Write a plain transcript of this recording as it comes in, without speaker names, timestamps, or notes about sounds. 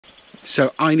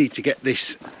So I need to get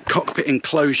this cockpit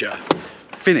enclosure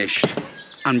finished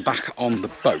and back on the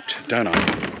boat, don't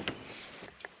I?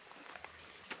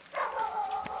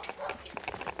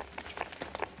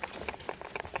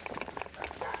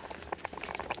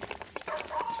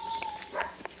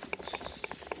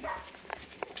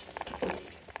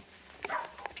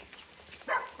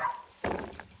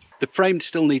 The frame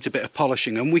still needs a bit of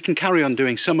polishing, and we can carry on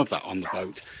doing some of that on the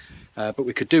boat. But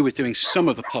we could do with doing some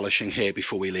of the polishing here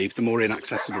before we leave, the more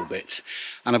inaccessible bits.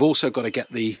 And I've also got to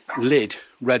get the lid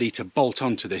ready to bolt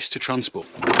onto this to transport.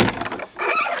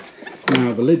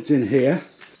 Now the lid's in here,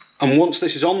 and once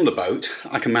this is on the boat,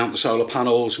 I can mount the solar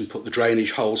panels and put the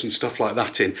drainage holes and stuff like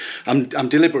that in. I'm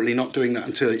deliberately not doing that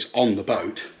until it's on the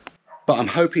boat, but I'm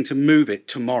hoping to move it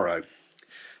tomorrow.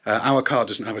 Our car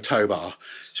doesn't have a tow bar,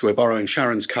 so we're borrowing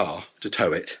Sharon's car to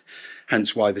tow it,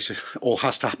 hence why this all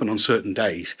has to happen on certain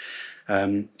days.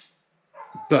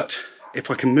 But if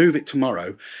I can move it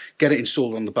tomorrow, get it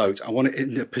installed on the boat, I want it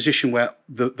in a position where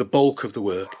the bulk of the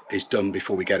work is done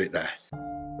before we get it there.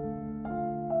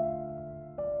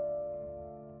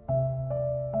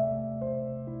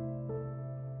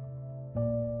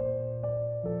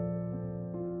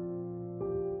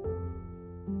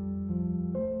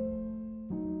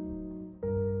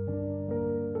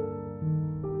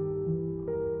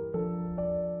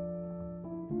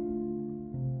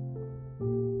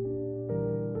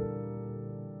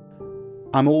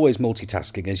 I'm always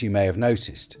multitasking, as you may have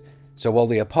noticed, so while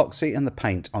the epoxy and the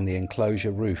paint on the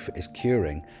enclosure roof is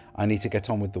curing, I need to get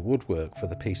on with the woodwork for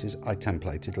the pieces I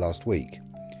templated last week.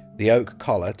 The oak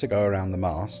collar to go around the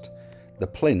mast, the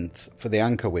plinth for the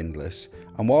anchor windlass,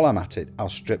 and while I'm at it, I'll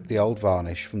strip the old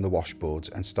varnish from the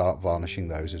washboards and start varnishing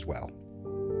those as well.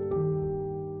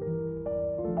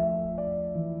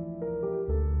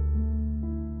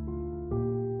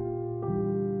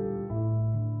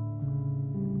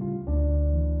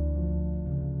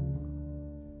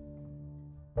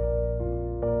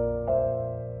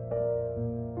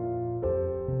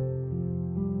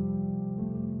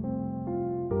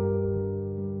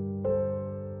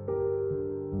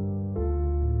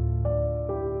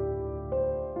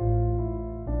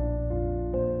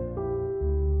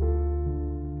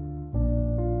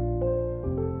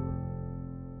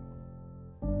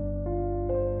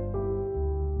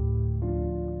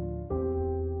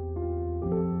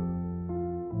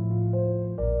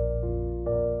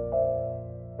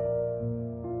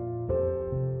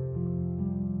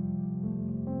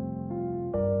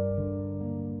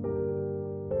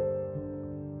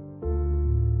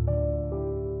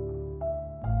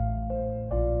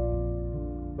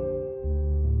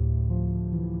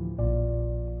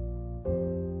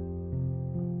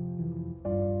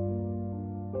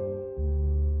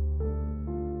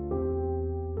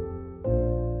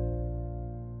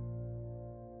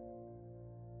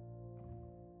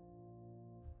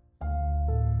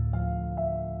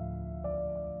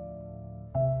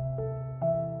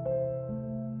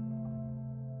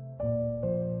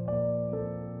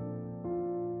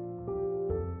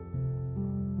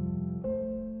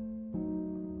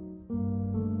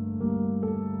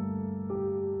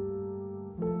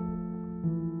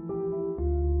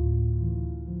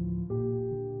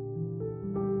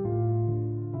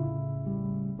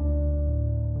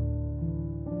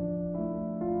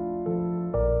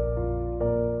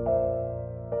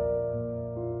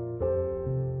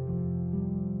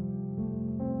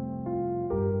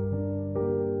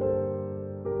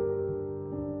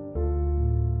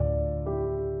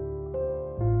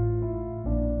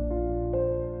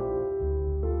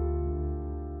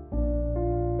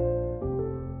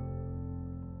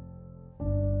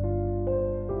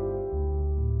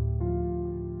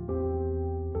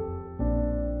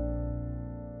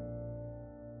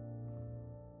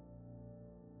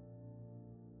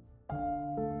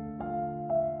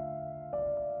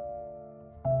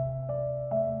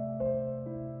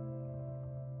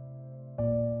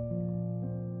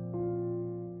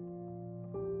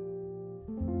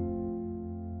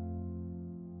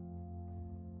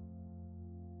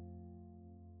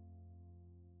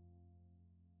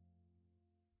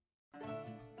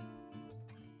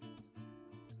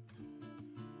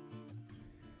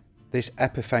 This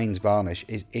Epiphanes varnish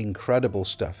is incredible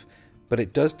stuff, but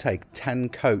it does take 10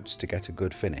 coats to get a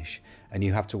good finish, and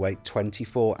you have to wait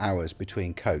 24 hours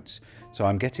between coats. So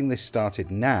I'm getting this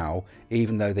started now,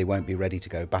 even though they won't be ready to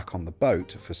go back on the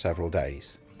boat for several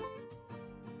days.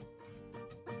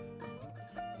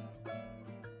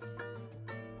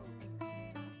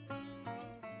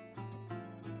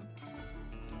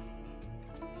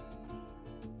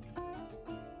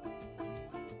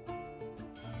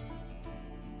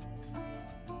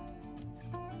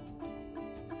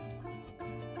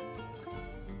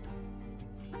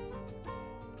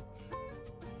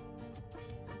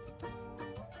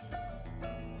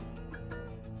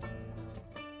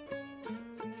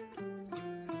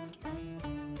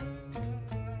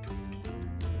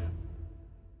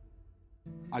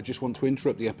 I just want to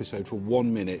interrupt the episode for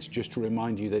 1 minute just to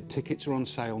remind you that tickets are on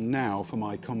sale now for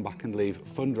my Come Back and Leave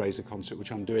fundraiser concert,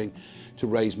 which I'm doing to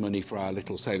raise money for our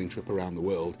little sailing trip around the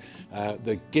world.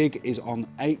 The gig is on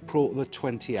April the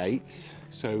 28th,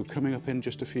 so coming up in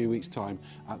just a few weeks' time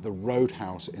at the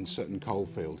Roadhouse in Sutton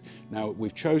Coldfield. Now,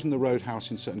 we've chosen the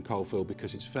Roadhouse in Sutton Coldfield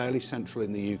because it's fairly central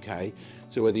in the UK,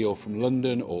 so whether you're from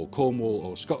London or Cornwall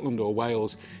or Scotland or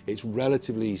Wales, it's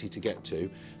relatively easy to get to,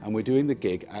 and we're doing the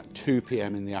gig at 2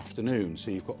 p.m. in the afternoon, so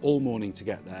you've got all morning to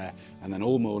get there and then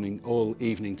all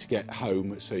evening to get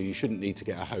home, so you shouldn't need to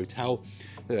get a hotel.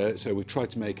 So we've tried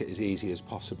to make it as easy as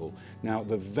possible. Now,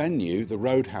 the venue, the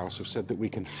Roadhouse, have said that we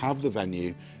can have the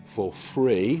venue for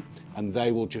free and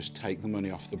they will just take the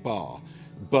money off the bar.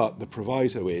 But the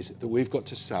proviso is that we've got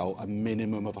to sell a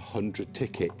minimum of 100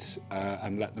 tickets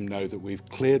and let them know that we've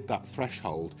cleared that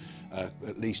threshold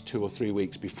at least 2 or 3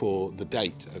 weeks before the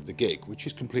date of the gig, which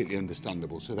is completely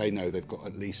understandable. So they know they've got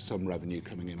at least some revenue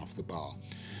coming in off the bar.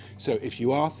 So if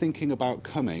you are thinking about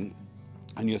coming,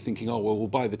 and you're thinking, oh, well, we'll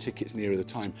buy the tickets nearer the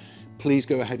time, please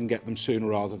go ahead and get them sooner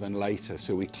rather than later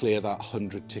so we clear that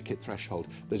 100 ticket threshold.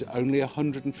 There's only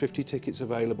 150 tickets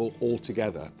available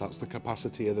altogether. That's the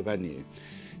capacity of the venue.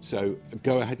 So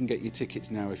go ahead and get your tickets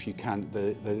now if you can.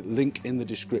 The link in the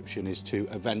description is to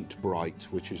Eventbrite,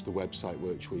 which is the website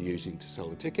which we're using to sell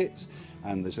the tickets.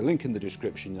 And there's a link in the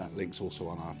description. That link's also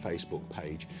on our Facebook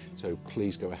page. So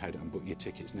please go ahead and book your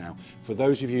tickets now. For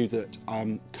those of you that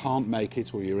can't make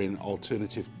it, or you're in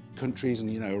alternative countries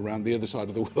and, you know, around the other side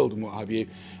of the world and what have you,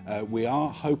 we are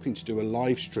hoping to do a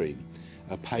live stream,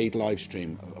 a paid live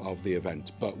stream of the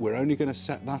event, but we're only going to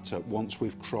set that up once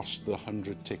we've crossed the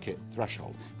 100 ticket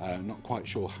threshold. Not quite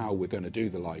sure how we're going to do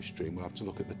the live stream. We'll have to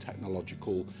look at the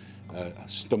technological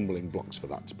stumbling blocks for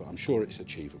that, but I'm sure it's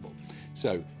achievable.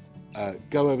 So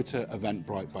go over to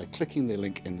Eventbrite by clicking the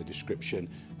link in the description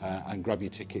and grab your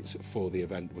tickets for the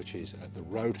event, which is at the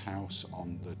Roadhouse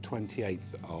on the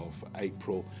 28th of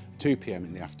April, 2 p.m.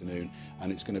 in the afternoon.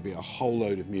 And it's going to be a whole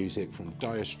load of music from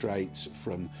Dire Straits,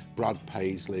 from Brad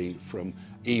Paisley, from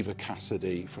Eva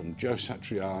Cassidy, from Joe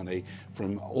Satriani,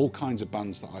 from all kinds of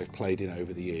bands that I've played in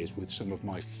over the years, with some of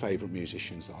my favourite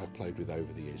musicians that I've played with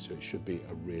over the years. So it should be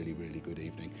a really, really good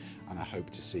evening, and I hope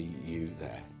to see you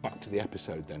there. Back to the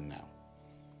episode then now.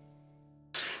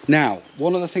 Now,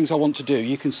 one of the things I want to do,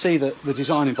 you can see that the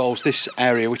design involves this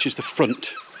area, which is the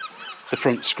front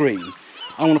screen.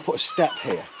 I want to put a step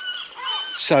here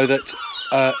so that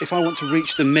if I want to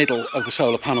reach the middle of the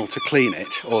solar panel to clean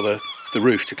it, or the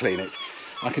roof to clean it,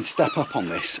 I can step up on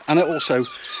this, and it also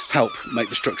help make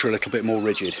the structure a little bit more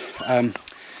rigid.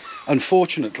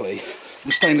 Unfortunately,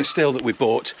 the stainless steel that we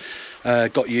bought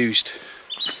got used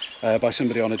by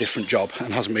somebody on a different job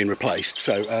and hasn't been replaced,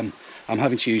 so I'm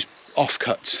having to use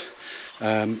offcuts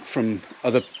from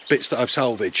other bits that I've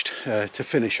salvaged to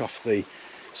finish off the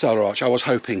solar arch. I was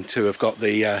hoping to have got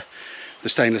the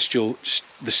stainless steel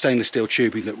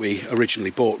tubing that we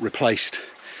originally bought replaced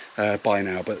by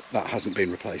now, but that hasn't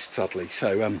been replaced, sadly.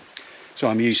 So so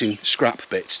I'm using scrap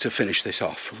bits to finish this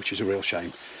off, which is a real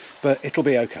shame, but it'll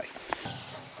be okay.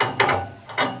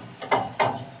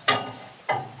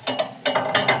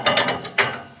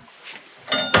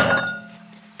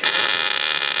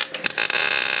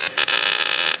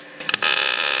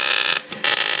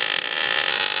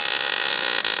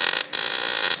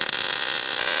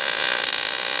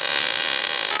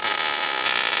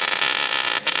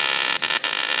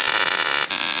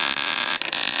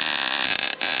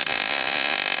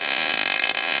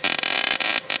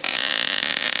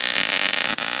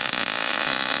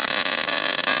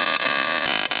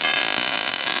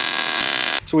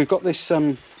 So we've got this,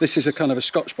 this is a kind of a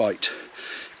Scotch-Brite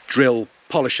drill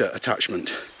polisher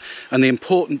attachment, and the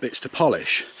important bits to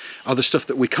polish are the stuff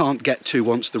that we can't get to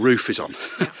once the roof is on,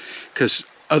 because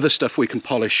other stuff we can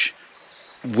polish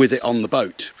with it on the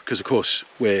boat, because of course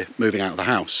we're moving out of the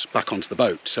house back onto the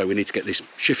boat, so we need to get this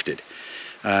shifted.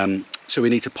 So we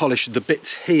need to polish the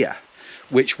bits here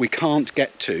which we can't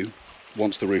get to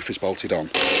once the roof is bolted on.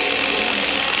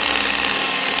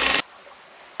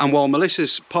 And while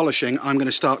Melissa's polishing, I'm going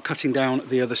to start cutting down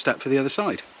the other step for the other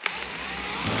side.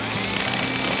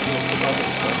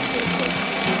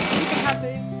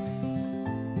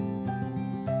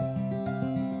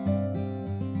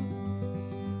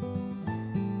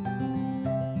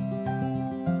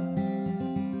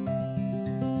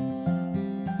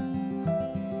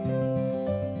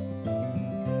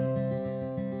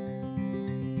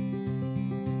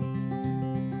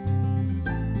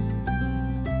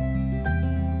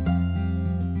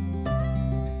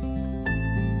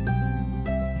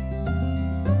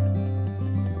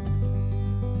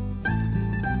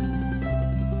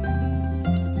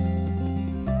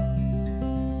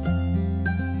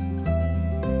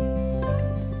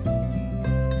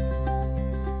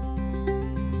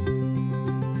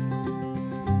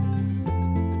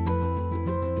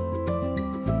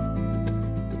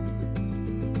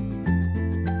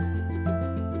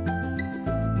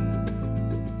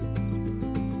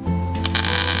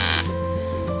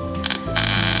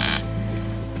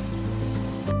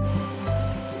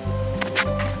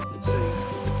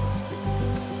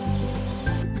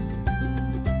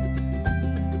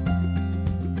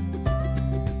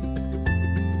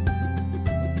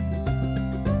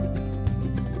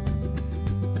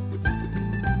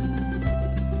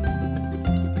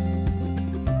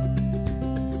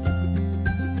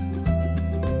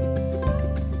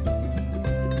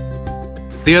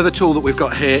 The other tool that we've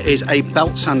got here is a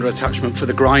belt sander attachment for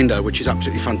the grinder, which is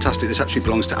absolutely fantastic. This actually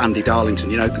belongs to Andy Darlington,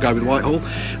 you know, the guy with Whitehall,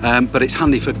 but it's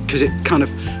handy because it kind of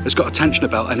has got a tensioner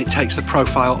belt and it takes the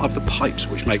profile of the pipes,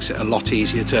 which makes it a lot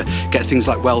easier to get things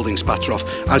like welding spatter off.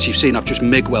 As you've seen, I've just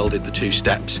MIG welded the 2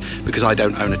 steps because I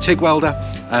don't own a TIG welder,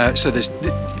 so there's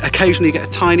occasionally you get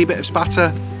a tiny bit of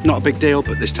spatter, not a big deal,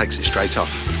 but this takes it straight off.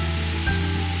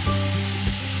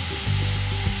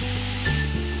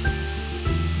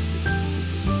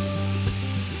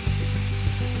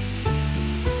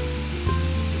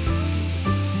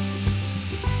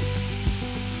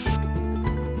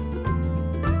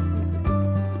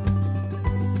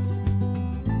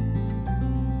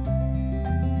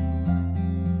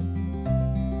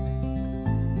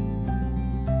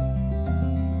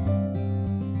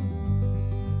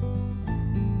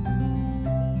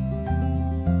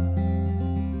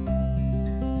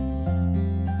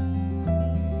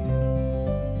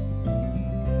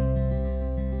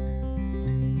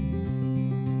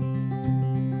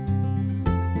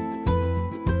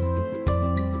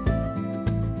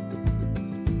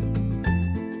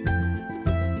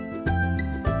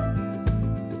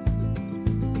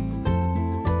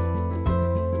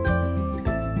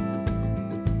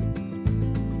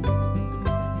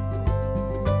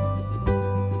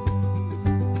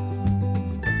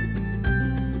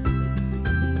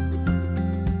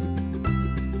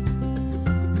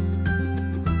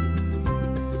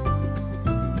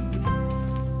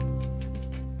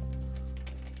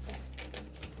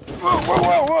 Whoa, whoa,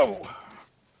 whoa, whoa!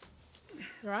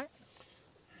 You right?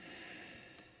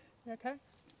 You okay?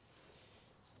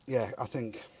 Yeah, I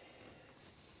think.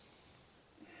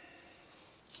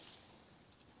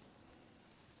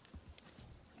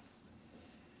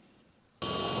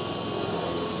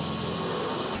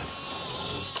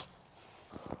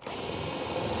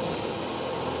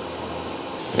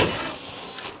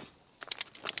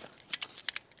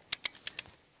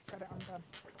 Got it undone.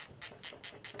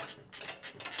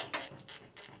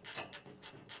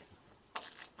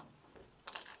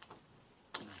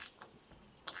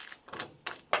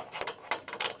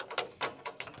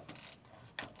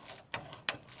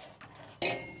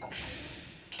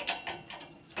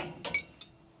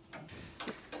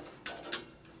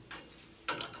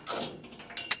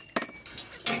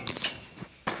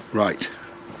 Right,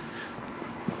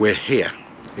 we're here.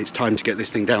 It's time to get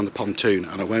this thing down the pontoon,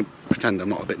 and I won't pretend I'm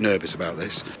not a bit nervous about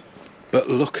this. But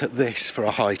look at this for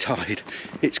a high tide.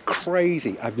 It's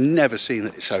crazy. I've never seen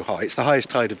it so high. It's the highest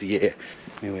tide of the year.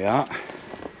 Here we are.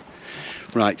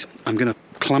 Right, I'm going to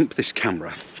clamp this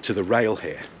camera to the rail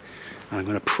here, and I'm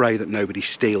going to pray that nobody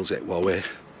steals it while we're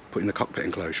putting the cockpit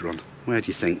enclosure on. Where do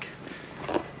you think?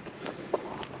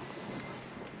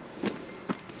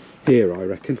 Here, I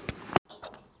reckon.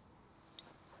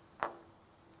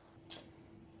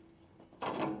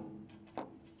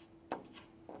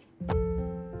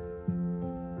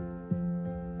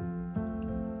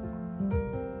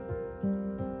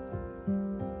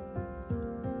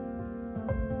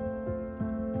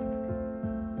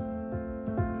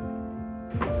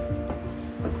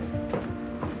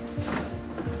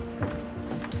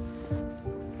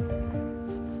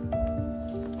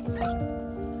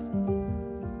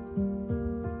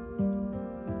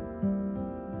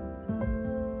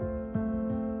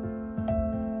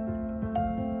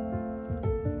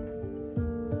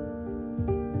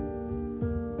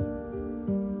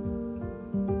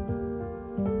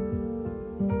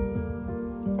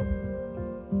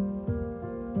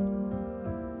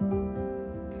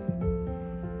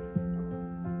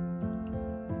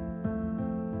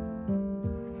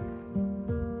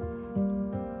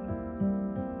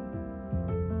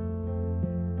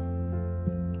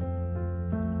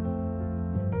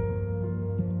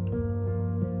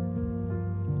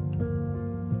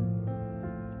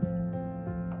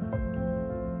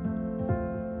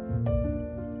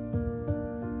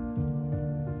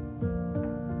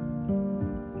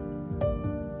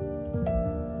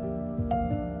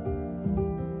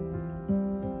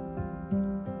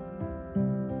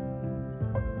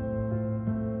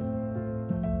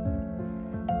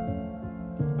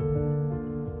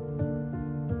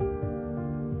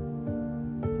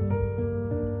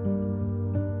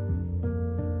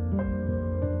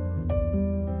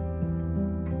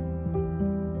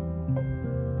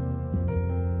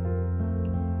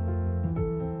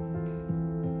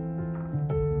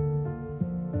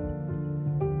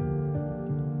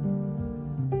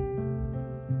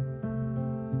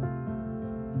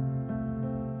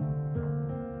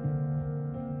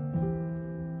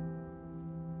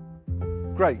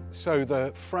 Great, so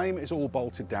the frame is all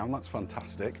bolted down, that's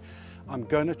fantastic. I'm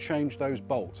going to change those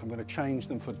bolts. I'm going to change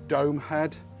them for dome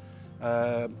head,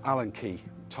 Allen key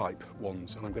type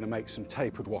ones, and I'm going to make some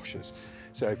tapered washers.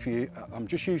 So I'm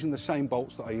just using the same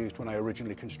bolts that I used when I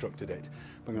originally constructed it.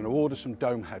 I'm going to order some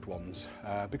dome head ones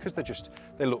because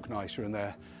they look nicer and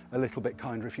they're a little bit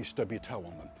kinder if you stub your toe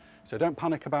on them. So don't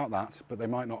panic about that, but they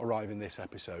might not arrive in this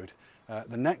episode.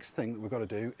 The next thing that we've got to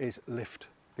do is lift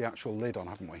the actual lid on,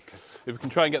 haven't we? If we can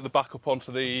try and get the back up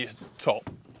onto the top.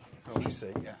 Oh, let's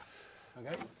see, yeah.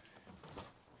 Okay.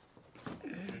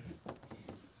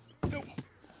 Oh,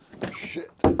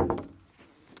 shit.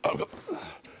 Oh, God.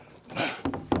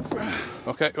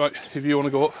 Okay, right, if you want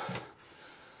to go up.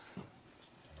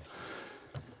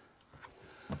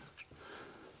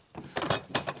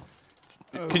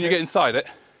 Okay. Can you get inside it?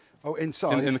 Oh,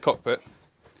 inside? In the cockpit.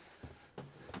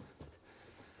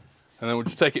 And then we'll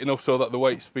just take it enough so that the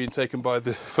weight's being taken by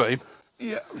the frame.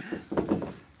 Yeah.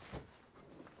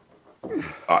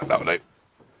 Alright, that'll do.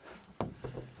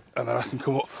 And then I can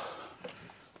come up.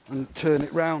 And turn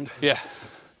it round? Yeah.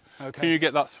 Okay. Can you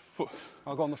get that foot?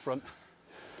 I'll go on the front.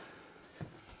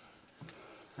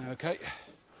 Okay.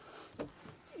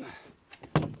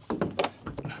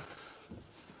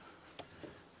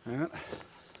 Yeah.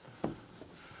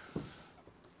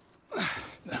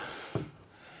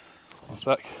 One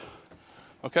sec.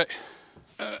 Okay.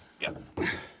 Yeah.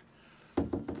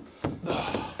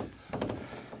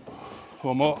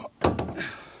 One more.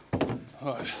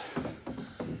 Right.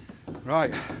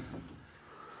 Right.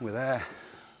 We're there.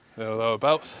 There or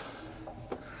thereabouts.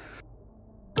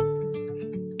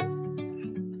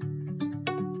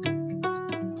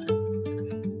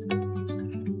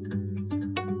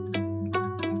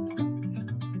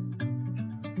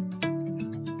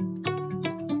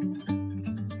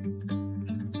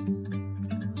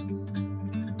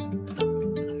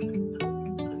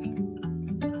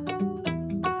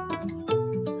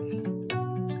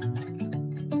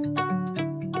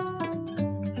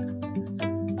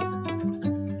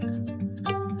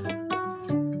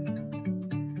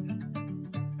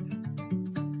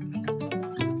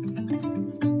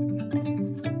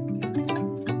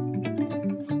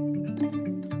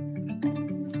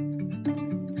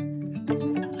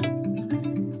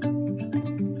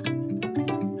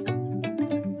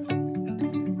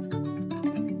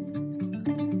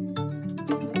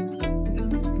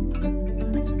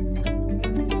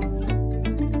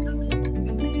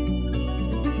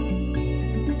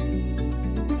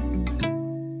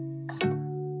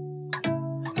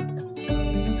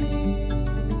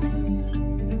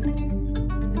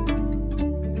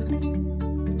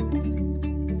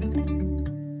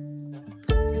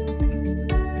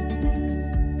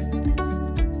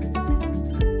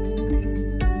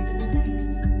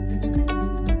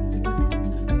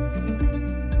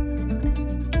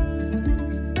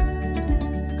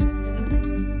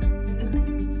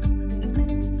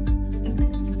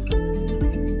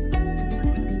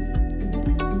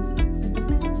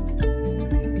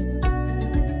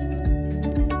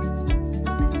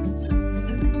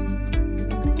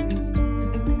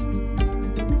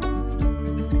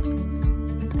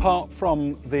 Apart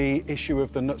from the issue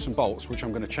of the nuts and bolts, which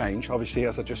I'm going to change, obviously,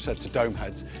 as I just said, to dome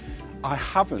heads, I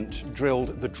haven't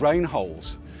drilled the drain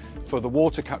holes for the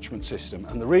water catchment system.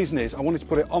 And the reason is I wanted to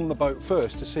put it on the boat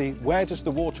first to see where does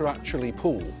the water actually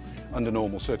pool under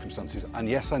normal circumstances. And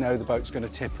yes, I know the boat's going to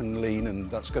tip and lean and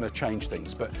that's going to change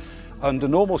things, but under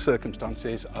normal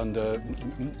circumstances, under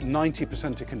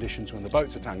 90% of conditions when the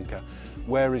boat's a tanker,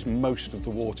 where is most of the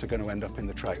water going to end up in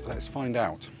the tray? Let's find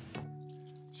out.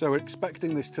 So we're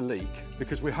expecting this to leak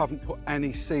because we haven't put any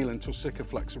sealant or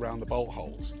Sikaflex around the bolt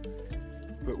holes,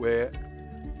 but we're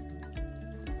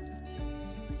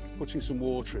putting some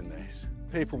water in this.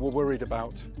 People were worried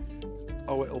about,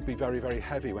 oh, it'll be very, very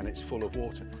heavy when it's full of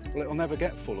water. Well, it'll never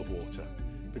get full of water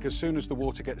because as soon as the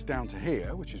water gets down to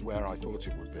here, which is where I thought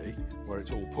it would be, where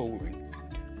it's all pooling,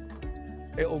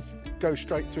 it'll go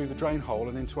straight through the drain hole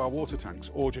and into our water tanks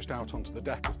or just out onto the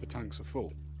deck if the tanks are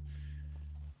full.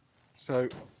 So,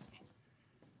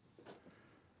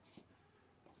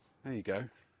 there you go.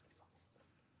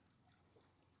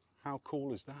 How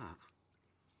cool is that?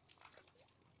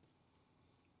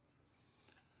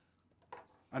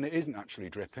 And it isn't actually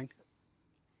dripping.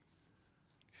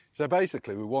 So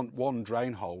basically we want one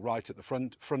drain hole right at the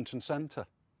front and centre.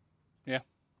 Yeah.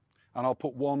 And I'll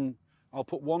put one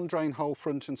drain hole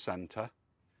front and centre,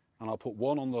 and I'll put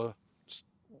one on the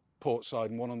port side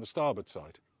and one on the starboard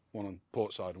side. One on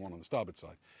port side and one on the starboard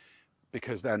side,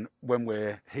 because then when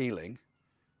we're heeling,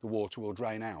 the water will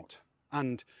drain out.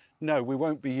 And no, we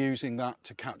won't be using that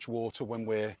to catch water when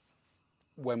we're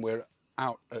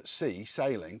out at sea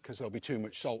sailing, because there'll be too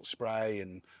much salt spray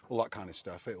and all that kind of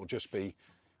stuff. It'll just be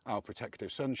our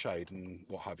protective sunshade and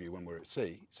what have you when we're at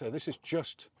sea. So this is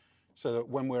just so that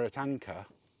when we're at anchor,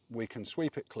 we can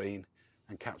sweep it clean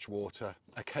and catch water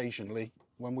occasionally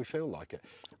when we feel like it.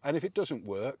 And if it doesn't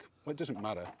work, well, it doesn't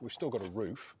matter. We've still got a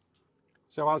roof.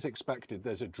 So as expected,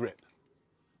 there's a drip.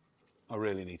 I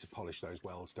really need to polish those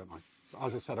welds, don't I? But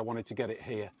as I said, I wanted to get it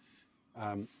here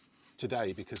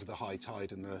today because of the high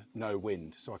tide and the no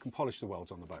wind. So I can polish the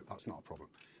welds on the boat, that's not a problem.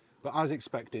 But as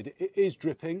expected, it is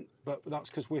dripping, but that's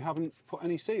because we haven't put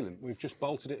any sealant. We've just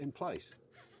bolted it in place.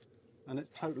 And it's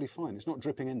totally fine. It's not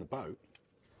dripping in the boat.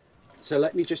 So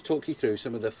let me just talk you through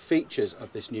some of the features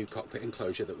of this new cockpit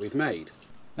enclosure that we've made.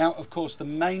 Now, of course, the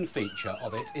main feature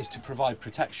of it is to provide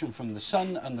protection from the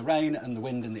sun and the rain and the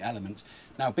wind and the elements.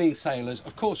 Now, being sailors,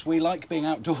 of course, we like being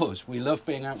outdoors. We love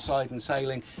being outside and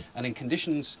sailing, and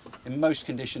in most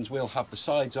conditions, we'll have the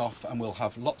sides off and we'll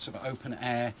have lots of open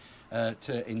air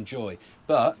to enjoy.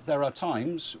 But there are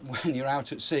times when you're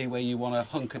out at sea where you want to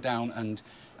hunker down and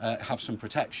have some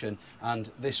protection,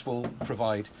 and this will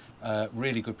provide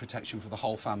really good protection for the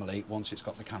whole family once it's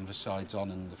got the canvas sides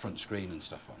on and the front screen and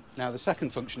stuff on. Now, the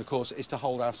second function, of course, is to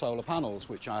hold our solar panels,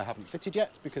 which I haven't fitted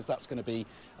yet because that's going to be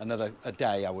a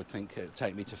day, I would think,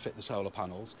 take me to fit the solar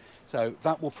panels. So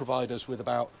that will provide us with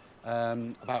about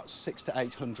 600 to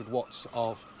 800 watts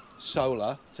of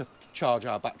solar to charge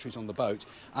our batteries on the boat.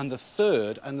 And the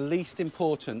third and least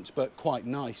important but quite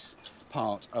nice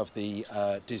part of the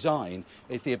design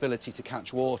is the ability to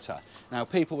catch water. Now,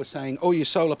 people were saying, oh, your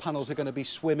solar panels are going to be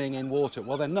swimming in water.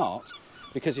 Well, they're not,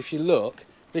 because if you look,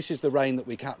 this is the rain that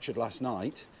we captured last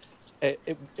night.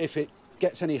 If it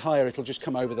gets any higher, it'll just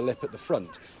come over the lip at the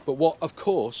front. But what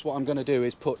I'm going to do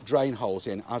is put drain holes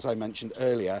in, as I mentioned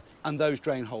earlier, and those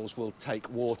drain holes will take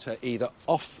water either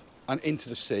off and into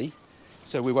the sea,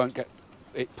 so we won't get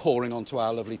it pouring onto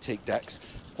our lovely teak decks,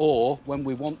 or when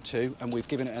we want to, and we've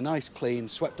given it a nice clean,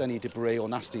 swept any debris or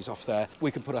nasties off there,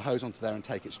 we can put a hose onto there and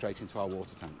take it straight into our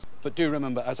water tanks. But do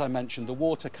remember, as I mentioned, the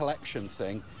water collection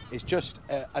thing is just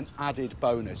an added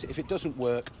bonus. If it doesn't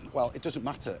work, well, it doesn't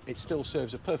matter. It still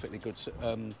serves a perfectly good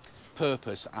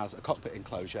purpose as a cockpit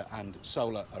enclosure and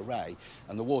solar array,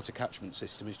 and the water catchment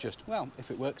system is just, well, if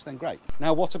it works, then great.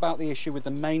 Now, what about the issue with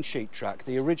the main sheet track?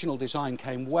 The original design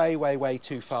came way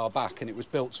too far back, and it was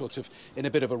built sort of in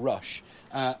a bit of a rush,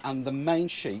 and the main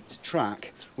sheet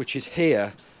track, which is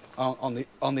here on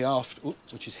the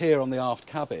aft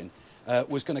cabin,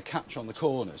 was going to catch on the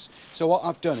corners. So what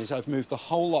I've done is I've moved the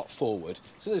whole lot forward.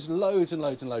 So there's loads and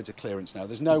loads of clearance now.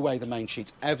 There's no way the main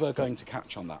sheet's ever going to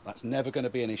catch on that. That's never going to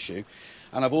be an issue.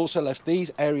 And I've also left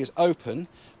these areas open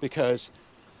because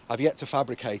I've yet to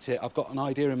fabricate it. I've got an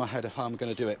idea in my head of how I'm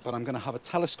going to do it, but I'm going to have a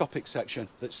telescopic section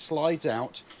that slides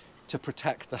out to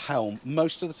protect the helm.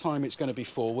 Most of the time it's going to be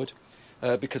forward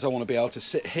because I want to be able to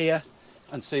sit here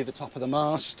and see the top of the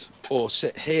mast, or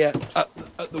sit here at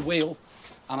the wheel,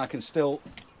 and I can still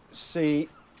see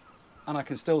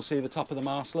the top of the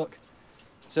mast, look.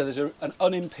 So there's an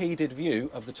unimpeded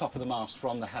view of the top of the mast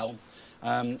from the helm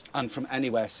and from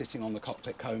anywhere sitting on the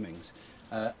cockpit coamings.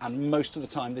 And most of the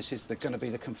time this is going to be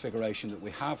the configuration that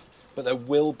we have, but there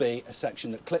will be a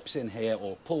section that clips in here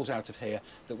or pulls out of here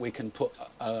that we can put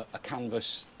a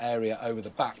canvas area over the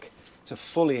back to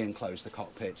fully enclose the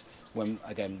cockpit when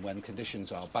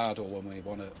conditions are bad, or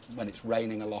when it's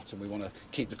raining a lot and we want to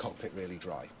keep the cockpit really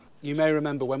dry. You may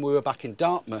remember when we were back in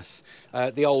Dartmouth,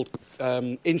 the old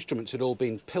instruments had all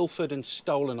been pilfered and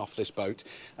stolen off this boat.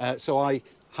 So I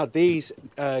had these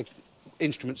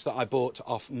instruments that I bought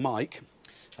off Mike.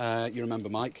 You remember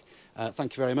Mike?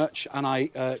 Thank you very much. And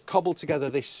I cobbled together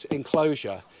this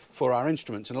enclosure for our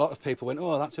instruments, and a lot of people went,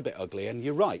 oh, that's a bit ugly, and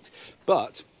you're right.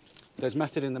 But there's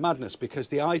method in the madness, because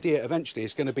the idea eventually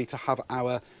is going to be to have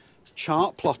our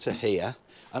chart plotter here,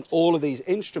 and all of these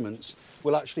instruments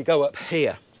will actually go up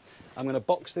here. I'm going to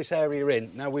box this area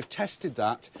in. Now, we've tested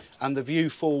that, and the view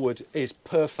forward is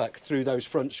perfect through those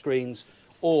front screens,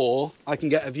 or I can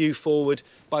get a view forward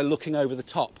by looking over the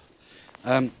top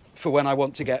for when I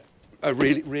want to get a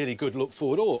really good look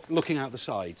forward, or looking out the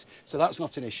sides. So that's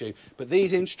not an issue. But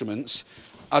these instruments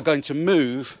are going to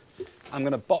move. I'm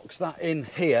going to box that in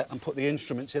here and put the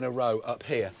instruments in a row up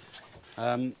here.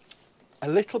 A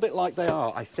little bit like they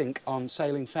are, I think, on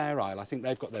Sailing Fair Isle. I think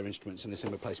they've got their instruments in a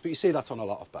similar place, but you see that on a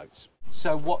lot of boats.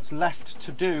 So what's left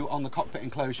to do on the cockpit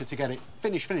enclosure to get it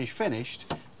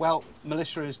finished? Well,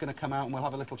 Melissa is going to come out and we'll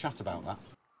have a little chat about that.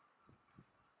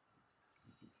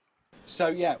 So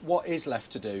yeah, what is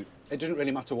left to do? It doesn't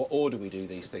really matter what order we do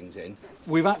these things in.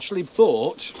 We've actually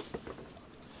bought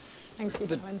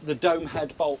the dome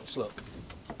head bolts, look.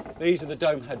 These are the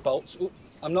dome head bolts. Ooh,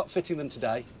 I'm not fitting them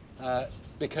today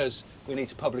because we need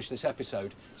to publish this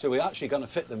episode. So we're actually going to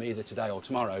fit them either today or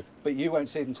tomorrow, but you won't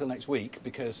see them until next week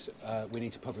because we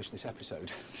need to publish this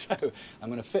episode. So I'm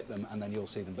going to fit them and then you'll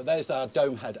see them. But there's our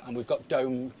dome head, and we've got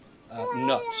dome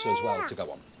nuts as well to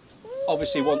go on.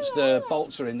 Obviously, once the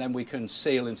bolts are in, then we can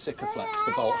seal and Sikaflex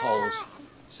the bolt holes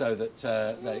so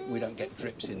that we don't get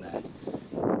drips in there.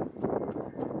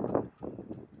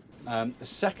 The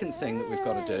second thing that we've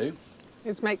got to do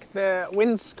is make the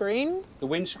windscreen. The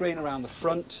windscreen around the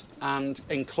front and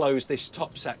enclose this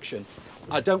top section.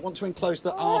 I don't want to enclose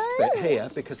the aft bit here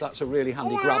because that's a really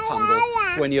handy grab handle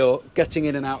when you're getting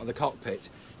in and out of the cockpit.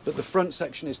 But the front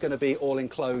section is going to be all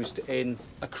enclosed in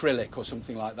acrylic or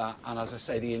something like that. And as I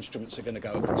say, the instruments are going to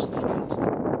go across the front.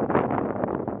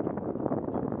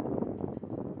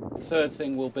 Third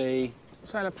thing will be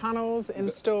solar panels,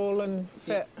 install and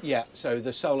fit. Yeah, so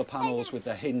the solar panels with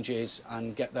the hinges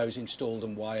and get those installed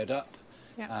and wired up.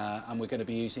 Yeah. And we're going to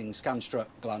be using Scanstrut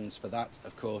glands for that,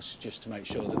 of course, just to make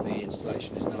sure that the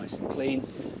installation is nice and clean.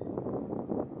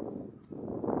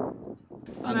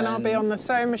 And then I'll be on the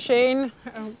sewing machine,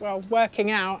 well,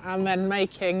 working out and then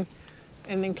making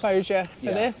an enclosure for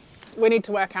this. We need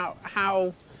to work out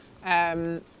how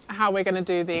we're going to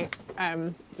do the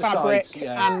fabric sides,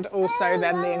 yeah. And also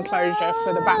then the enclosure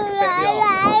for the back bit.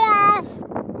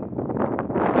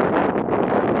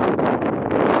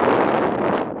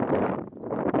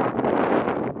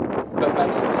 But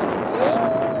basically,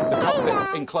 the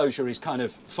cockpit enclosure is kind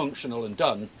of functional and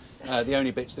done. The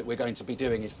only bits that we're going to be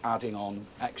doing is adding on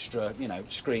extra, you know,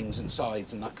 screens and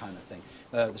sides and that kind of thing.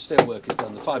 The steel work is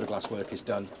done, the fiberglass work is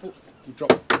done. Oh, you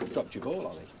dropped your ball,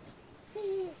 Ollie.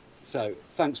 So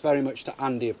thanks very much to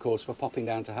Andy, of course, for popping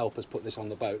down to help us put this on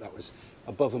the boat. That was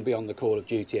above and beyond the call of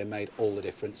duty and made all the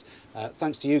difference.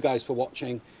 Thanks to you guys for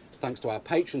watching. Thanks to our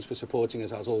patrons for supporting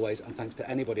us as always, and thanks to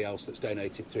anybody else that's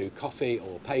donated through Coffee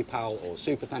or PayPal or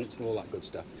Super Thanks and all that good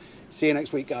stuff. See you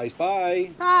next week, guys.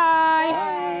 Bye.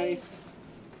 Bye.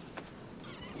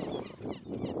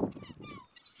 Bye.